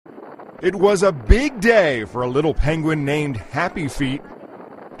It was a big day for a little penguin named Happy Feet.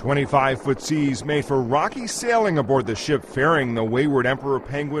 25-foot seas made for rocky sailing aboard the ship ferrying the Wayward emperor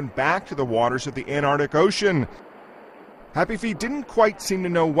penguin back to the waters of the Antarctic Ocean. Happy Feet didn't quite seem to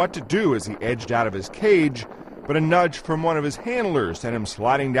know what to do as he edged out of his cage, but a nudge from one of his handlers sent him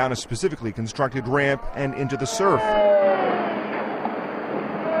sliding down a specifically constructed ramp and into the surf.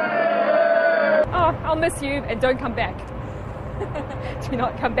 Oh, I'll miss you, and don't come back. Do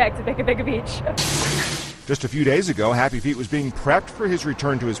not come back to Beka Beach. Just a few days ago, Happy Feet was being prepped for his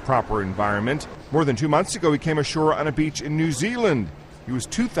return to his proper environment. More than 2 months ago, he came ashore on a beach in New Zealand. He was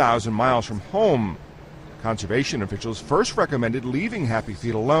 2,000 miles from home. Conservation officials first recommended leaving Happy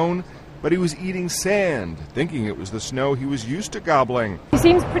Feet alone, but he was eating sand, thinking it was the snow he was used to gobbling. He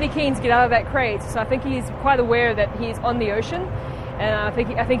seems pretty keen to get out of that crate, so I think he's quite aware that he's on the ocean. And I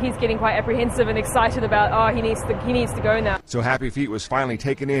think he's getting quite apprehensive and excited about, he needs to go now. So Happy Feet was finally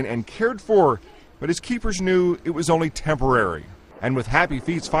taken in and cared for, but his keepers knew it was only temporary. And with Happy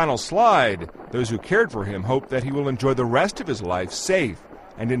Feet's final slide, those who cared for him hope that he will enjoy the rest of his life safe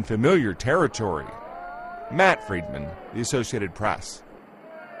and in familiar territory. Matt Friedman, The Associated Press.